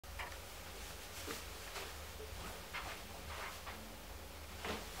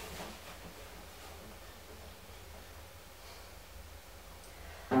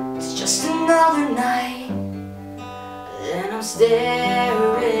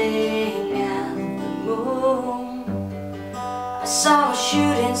staring at the moon. I saw a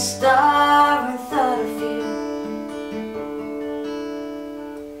shooting star and thought of you.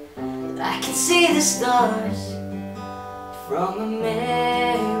 I can see the stars from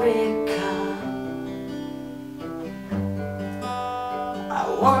America. I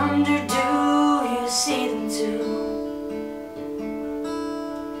wonder, do you see them too?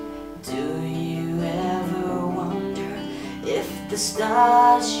 Do you ever wonder if the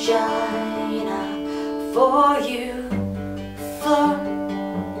stars shine out for you? Float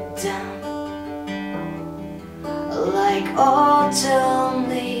down like autumn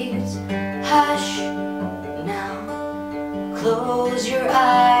leaves. Hush now, close your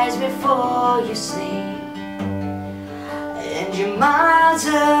eyes before you sleep, and you're miles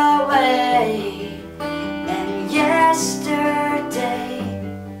away. And yesterday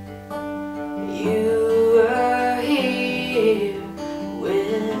you were here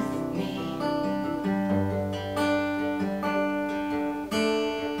with me.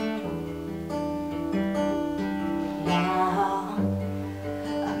 Now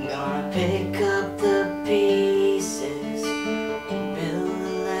I'm gonna pick up the pieces and build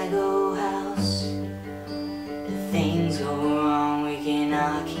a Lego house. If things go wrong, we can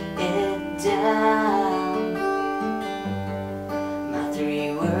knock it down. My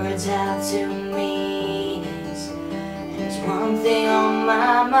 3 words have 2 meanings, and there's one thing on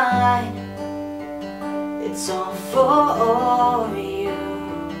my mind. It's all for you.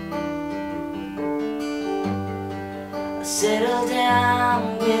 Settle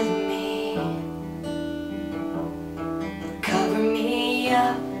down with me, cover me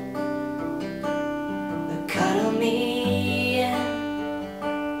up, cuddle me in.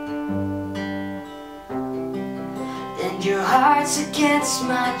 Then your heart's against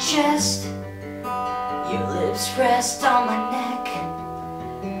my chest, your lips rest on my neck.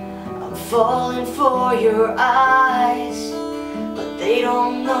 I'm falling for your eyes, but they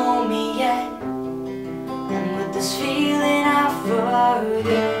don't know me yet. And with this feeling I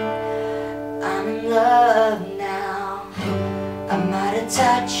forget, I'm in love now. I'm out of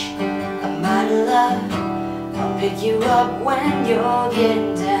touch, I'm out of love. I'll pick you up when you're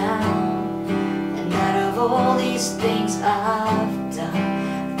getting down. And out of all these things I've done,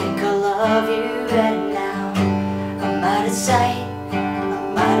 I think I love you better now. I'm out of sight,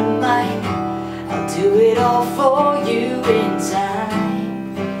 I'm out of mind. I'll do it all for you in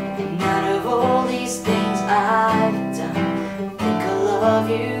time. And out of all these things I've done, I think I love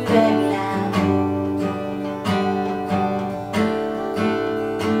you better now.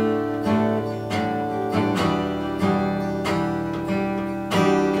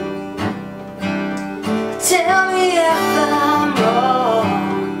 Tell me if I'm wrong.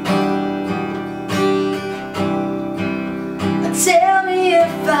 Tell me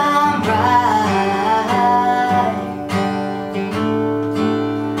if I'm right.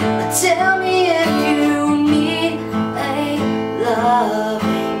 Tell me if you need a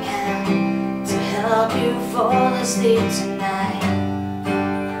loving hand to help you fall asleep tonight.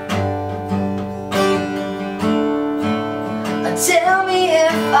 Tell me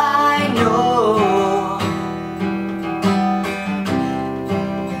if I know.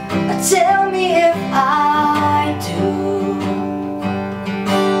 Tell me if I do.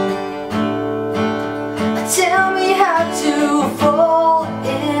 Tell me how to fall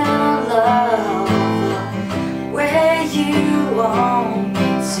in love where you want me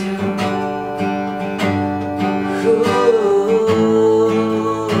to. Ooh,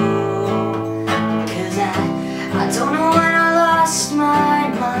 'cause I don't know when I lost my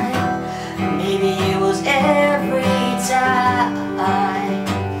mind. Maybe it was every time.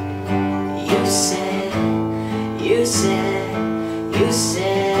 You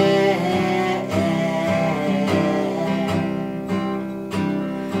said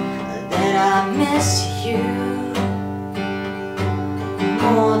that I miss you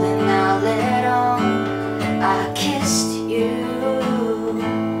more than I'll let on. I kissed you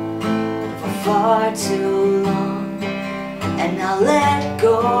for far too long, and I let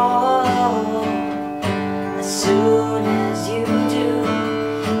go as soon as you do.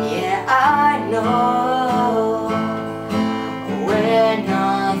 Yeah, I know we're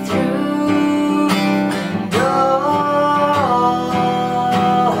not through,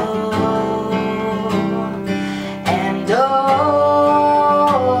 and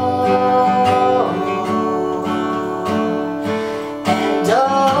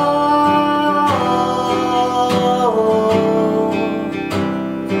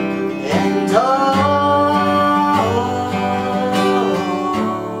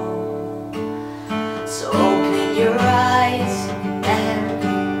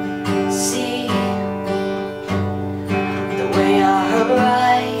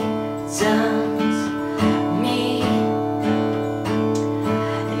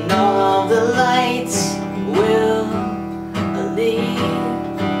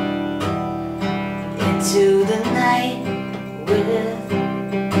night with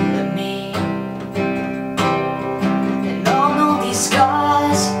me. And all know these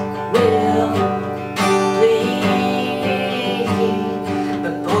scars will bleed,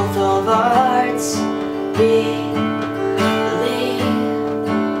 but both of our hearts believe.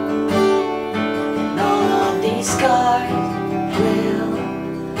 And all of these scars will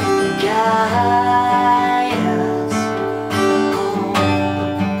guide us home.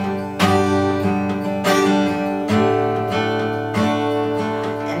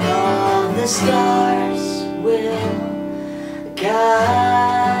 And all the stars will guide